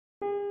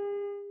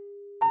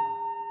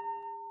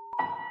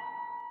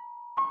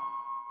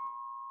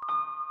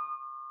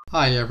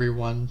Hi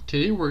everyone,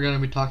 today we're going to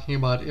be talking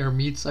about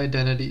Hermite's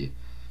identity,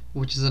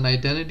 which is an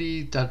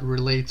identity that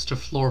relates to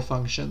floor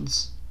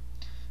functions.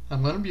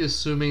 I'm going to be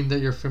assuming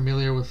that you're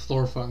familiar with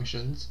floor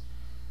functions.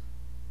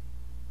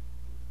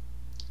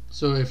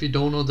 So if you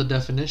don't know the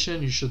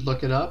definition, you should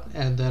look it up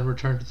and then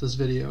return to this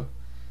video.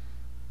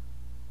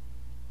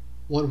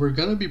 What we're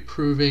going to be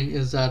proving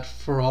is that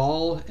for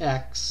all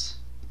x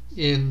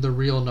in the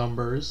real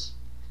numbers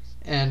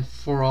and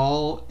for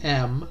all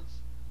m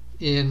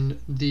in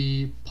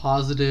the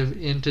positive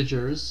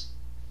integers,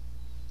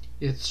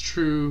 it's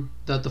true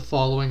that the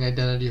following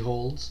identity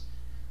holds.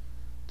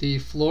 The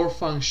floor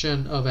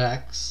function of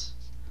x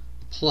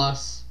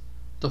plus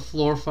the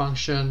floor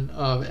function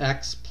of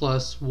x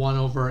plus 1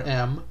 over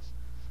m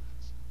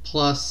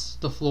plus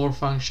the floor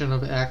function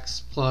of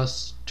x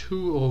plus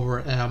 2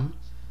 over m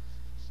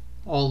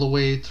all the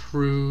way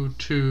through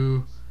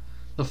to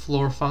the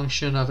floor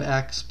function of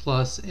x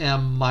plus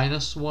m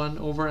minus 1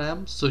 over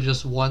m, so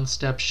just one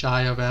step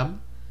shy of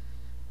m,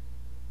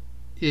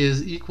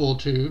 is equal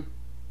to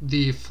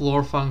the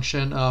floor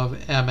function of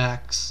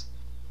mx.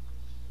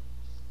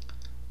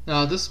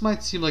 Now this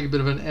might seem like a bit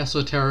of an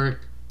esoteric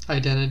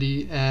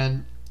identity,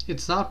 and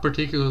it's not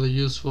particularly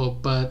useful,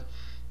 but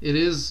it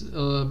is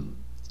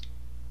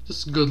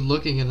just good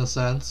looking in a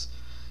sense,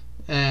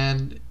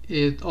 and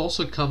it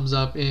also comes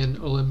up in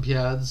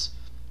Olympiads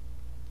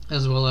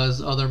as well as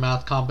other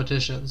math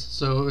competitions,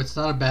 so it's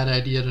not a bad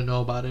idea to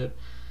know about it.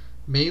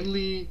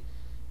 Mainly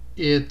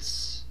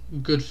its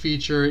good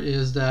feature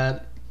is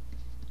that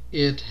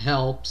it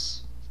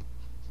helps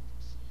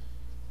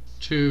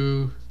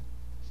to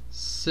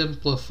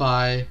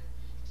simplify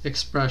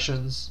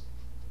expressions.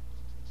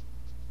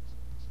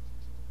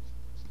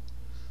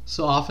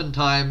 So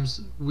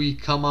oftentimes we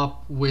come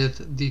up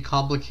with the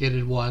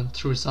complicated one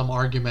through some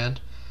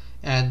argument,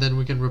 and then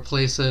we can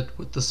replace it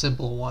with the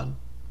simple one.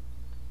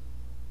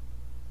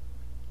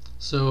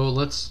 So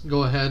let's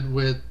go ahead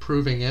with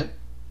proving it.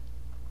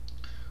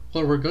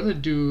 What we're going to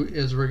do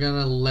is we're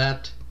going to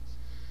let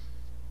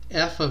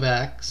f of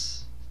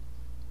x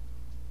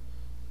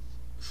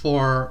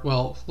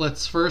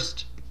let's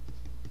first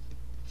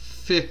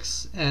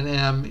fix an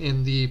m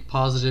in the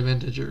positive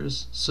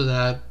integers so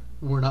that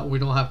we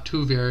don't have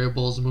two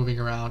variables moving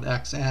around,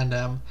 x and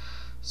m.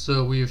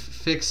 So we've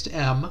fixed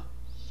m,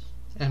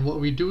 and what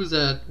we do is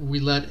that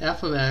we let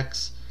f of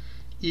x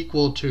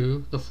equal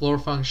to the floor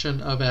function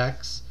of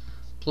x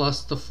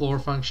plus the floor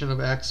function of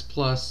x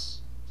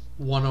plus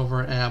 1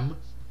 over m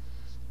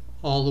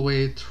all the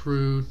way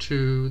through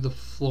to the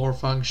floor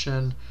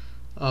function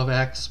of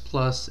x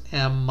plus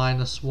m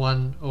minus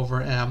 1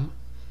 over m,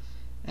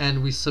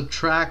 and we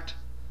subtract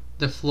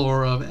the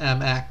floor of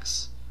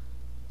mx.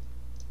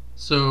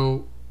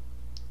 So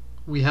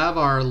we have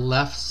our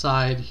left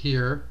side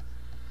here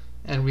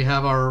and we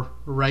have our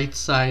right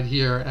side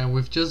here, and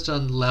we've just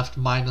done left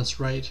minus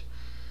right.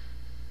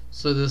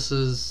 So this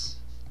is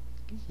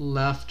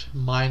left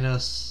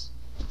minus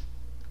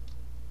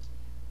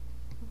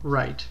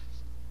right.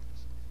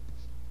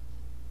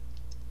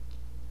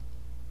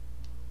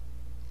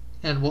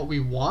 And what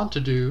we want to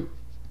do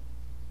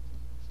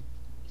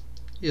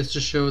is to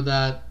show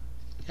that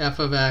f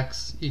of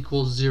x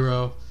equals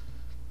 0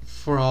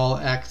 for all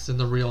x in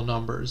the real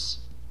numbers.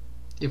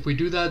 If we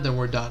do that, then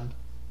we're done.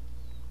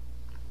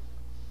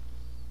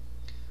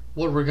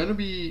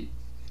 The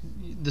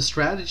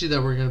strategy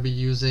that we're going to be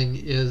using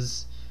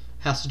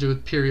has to do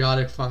with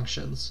periodic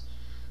functions.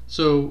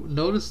 So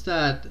notice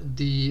that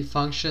the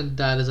function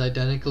that is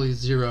identically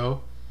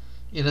 0,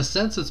 in a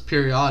sense it's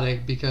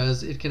periodic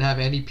because it can have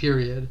any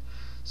period.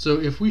 So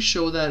if we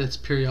show that it's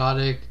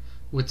periodic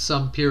with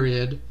some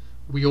period,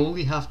 we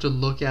only have to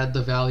look at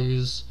the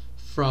values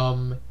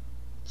from,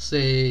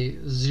 say,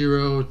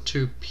 0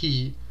 to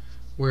p,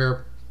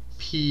 where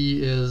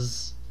p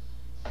is,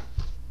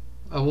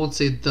 I won't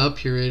say the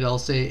period, I'll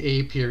say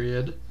a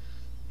period.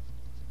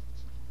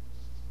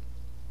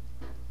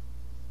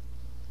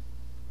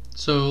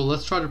 So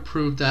let's try to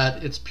prove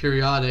that it's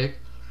periodic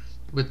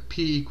with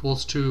p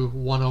equals to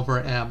 1 over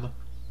m.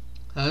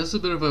 Now this is a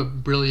bit of a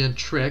brilliant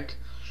trick,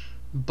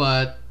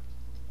 but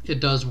it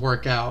does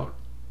work out.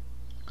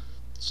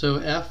 So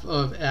f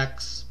of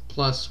x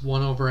plus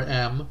 1 over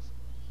m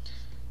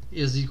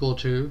is equal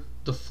to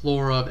the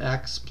floor of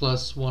x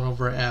plus 1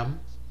 over m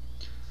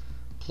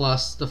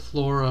plus the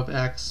floor of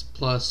x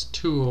plus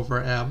 2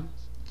 over m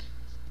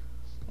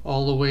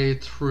all the way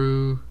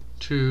through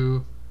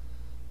to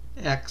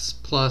x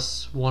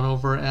plus 1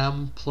 over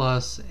m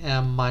plus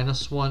m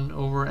minus 1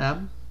 over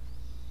m.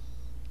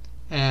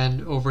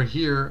 And over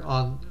here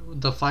on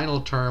the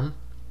final term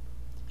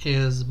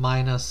is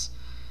minus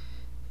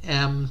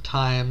m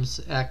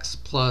times x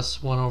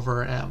plus 1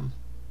 over m.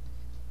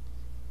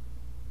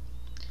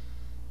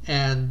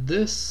 And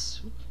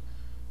this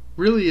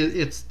really,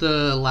 it's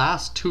the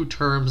last two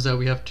terms that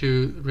we have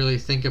to really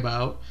think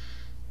about,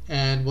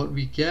 and what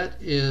we get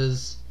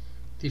is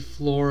the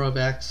floor of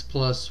x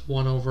plus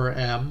 1 over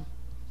m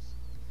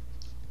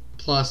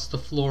plus the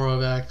floor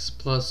of x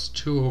plus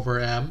 2 over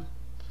m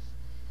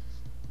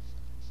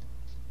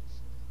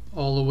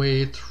all the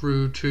way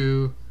through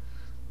to,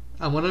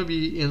 I'm going to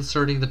be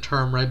inserting the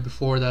term right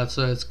before that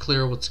so it's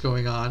clear what's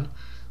going on.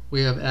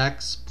 We have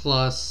x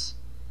plus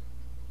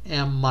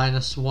m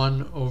minus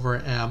 1 over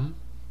m,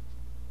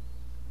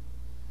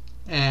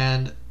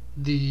 and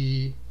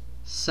the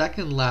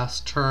second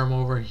last term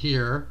over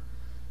here,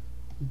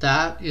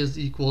 that is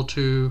equal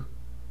to,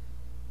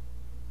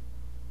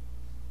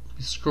 let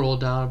me scroll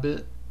down a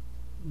bit,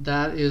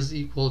 that is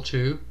equal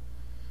to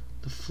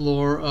the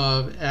floor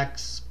of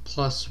x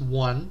plus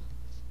 1,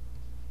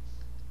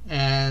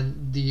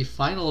 and the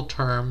final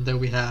term that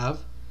we have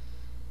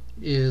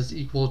is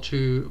equal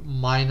to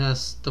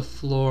minus the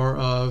floor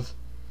of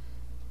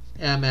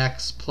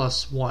mx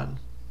plus 1.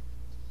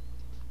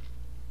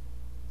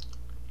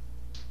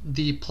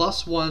 The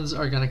plus 1s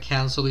are going to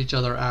cancel each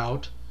other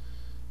out,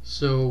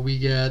 so we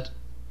get,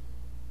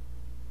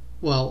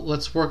 well,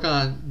 let's work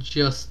on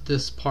just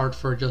this part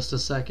for just a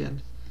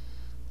second.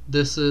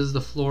 This is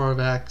the floor of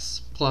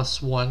x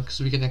plus 1, because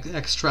we can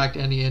extract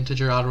any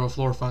integer out of a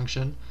floor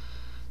function,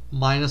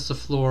 minus the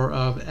floor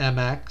of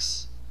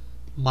mx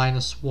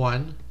minus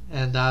 1,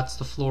 and that's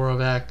the floor of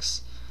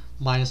x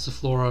minus the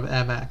floor of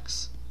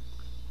mx.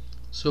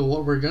 So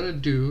what we're going to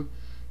do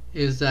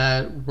is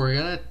that we're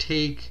going to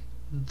take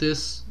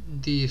this,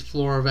 the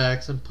floor of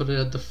x, and put it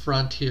at the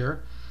front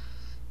here,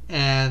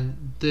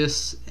 and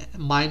this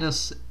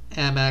minus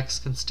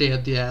mx can stay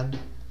at the end.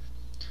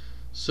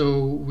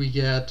 So we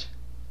get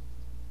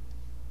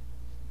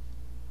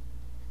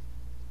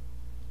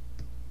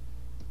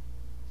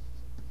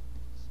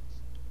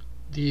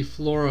the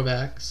floor of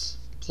x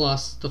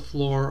plus the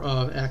floor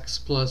of x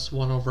plus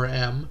 1 over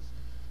m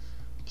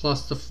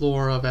plus the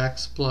floor of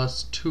x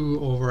plus 2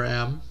 over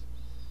m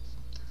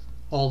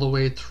all the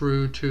way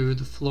through to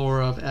the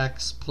floor of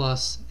x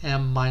plus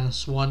m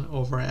minus 1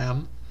 over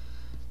m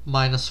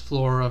minus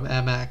floor of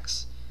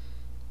mx.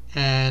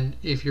 And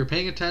if you're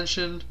paying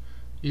attention,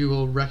 you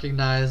will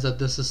recognize that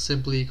this is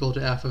simply equal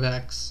to f of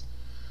x.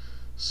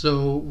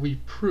 So we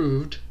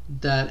proved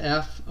that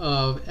f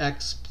of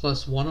x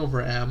plus 1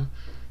 over m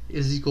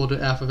is equal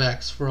to f of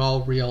x for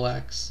all real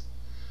x.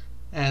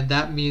 And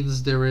that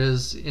means there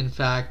is, in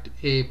fact,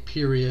 a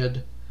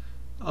period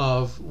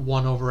of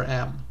 1 over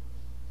m.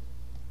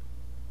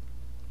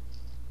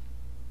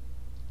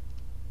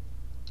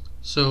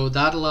 So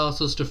that allows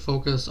us to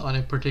focus on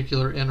a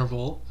particular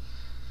interval.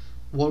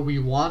 What we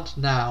want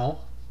now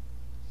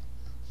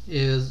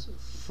is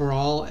for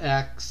all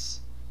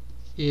x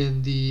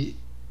in the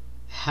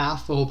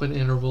half open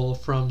interval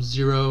from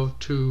 0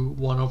 to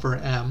 1 over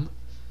m,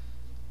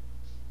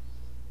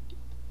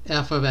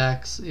 f of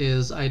x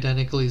is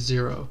identically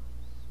 0.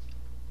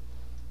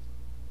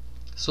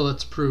 So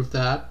let's prove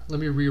that. Let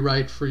me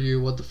rewrite for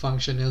you what the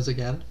function is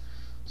again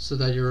so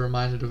that you're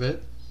reminded of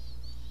it.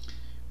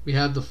 We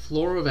have the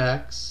floor of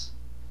x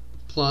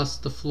plus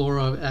the floor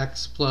of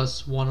x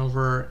plus 1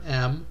 over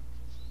m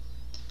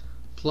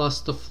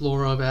plus the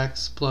floor of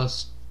x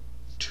plus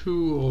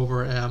 2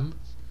 over m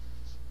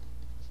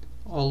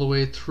all the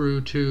way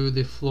through to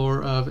the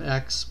floor of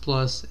x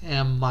plus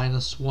m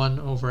minus 1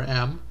 over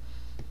m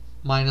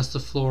minus the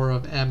floor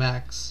of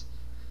mx.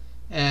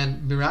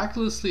 And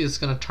miraculously it's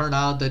going to turn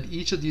out that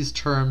each of these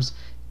terms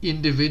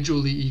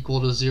individually equal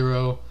to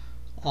 0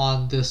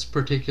 on this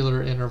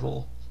particular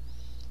interval.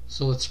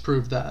 So let's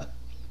prove that.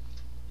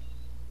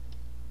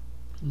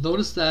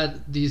 Notice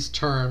that these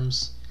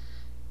terms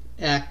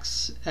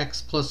x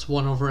plus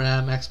 1 over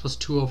m, x plus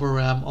 2 over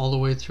m, all the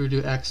way through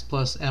to x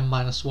plus m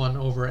minus 1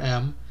 over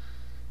m,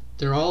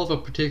 they're all of a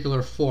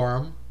particular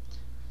form.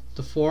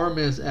 The form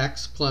is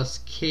x plus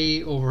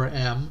k over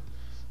m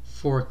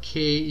for k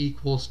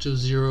equals to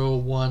 0,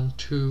 1,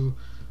 2,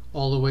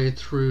 all the way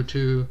through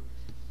to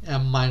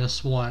m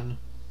minus 1.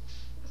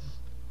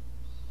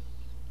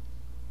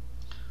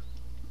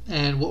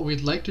 And what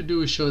we'd like to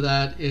do is show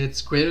that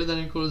it's greater than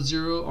or equal to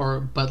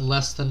 0 but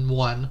less than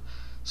 1,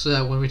 so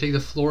that when we take the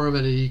floor of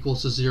it, it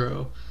equals to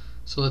 0.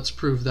 So let's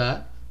prove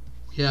that.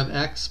 We have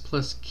x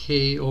plus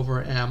k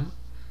over m.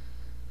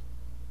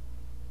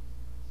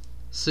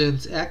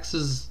 Since x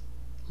is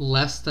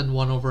less than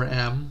 1 over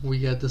m, we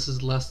get this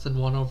is less than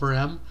 1 over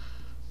m,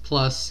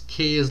 plus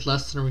k is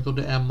less than or equal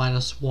to m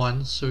minus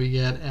 1, so we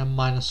get m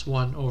minus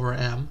 1 over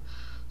m.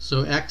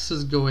 So x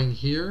is going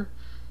here,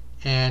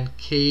 and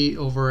k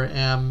over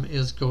m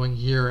is going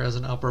here as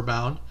an upper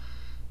bound,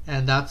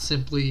 and that's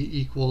simply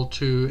equal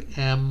to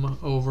m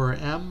over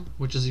m,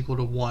 which is equal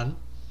to 1.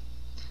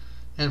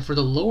 And for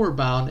the lower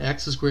bound,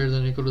 x is greater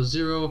than or equal to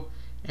 0,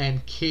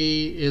 and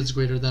k is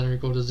greater than or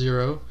equal to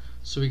 0,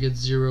 so we get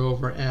 0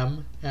 over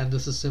m, and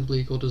this is simply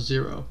equal to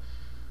 0.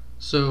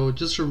 So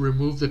just to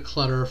remove the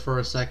clutter for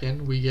a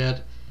second, we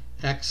get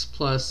x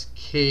plus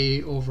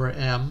k over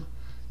m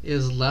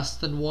is less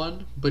than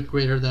 1 but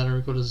greater than or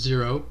equal to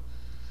 0,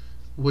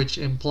 which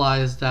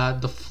implies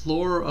that the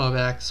floor of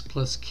x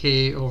plus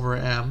k over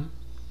m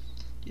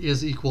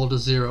is equal to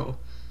 0,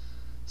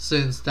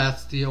 since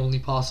that's the only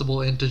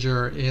possible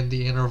integer in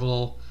the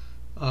interval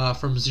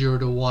from 0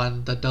 to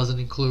 1 that doesn't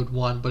include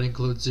 1 but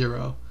includes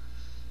 0.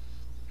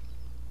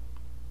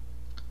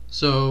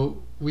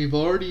 So we've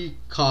already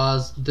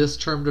caused this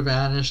term to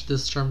vanish,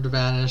 this term to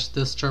vanish,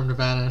 this term to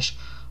vanish,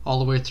 all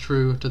the way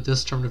through to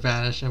this term to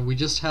vanish, and we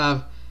just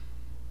have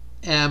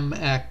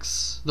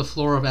mx, the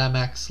floor of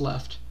mx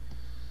left.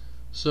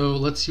 So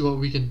let's see what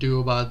we can do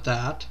about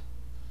that.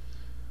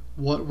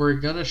 What we're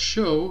going to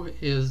show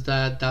is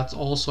that that's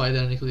also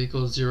identically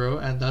equal to 0,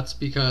 and that's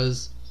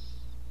because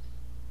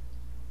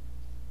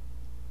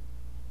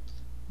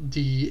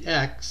the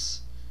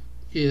x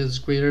is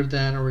greater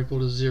than or equal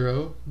to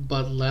 0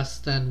 but less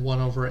than 1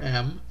 over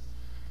m.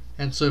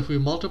 And so if we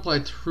multiply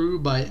through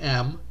by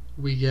m,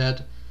 we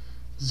get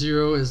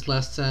 0 is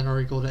less than or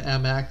equal to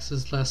mx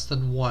is less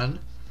than 1,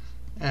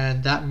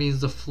 and that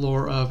means the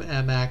floor of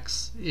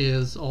mx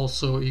is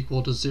also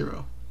equal to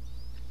 0.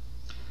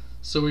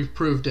 So we've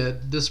proved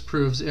it. This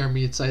proves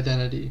Hermite's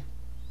identity.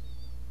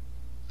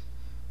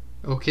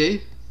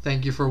 Okay,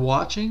 thank you for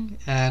watching,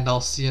 and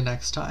I'll see you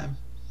next time.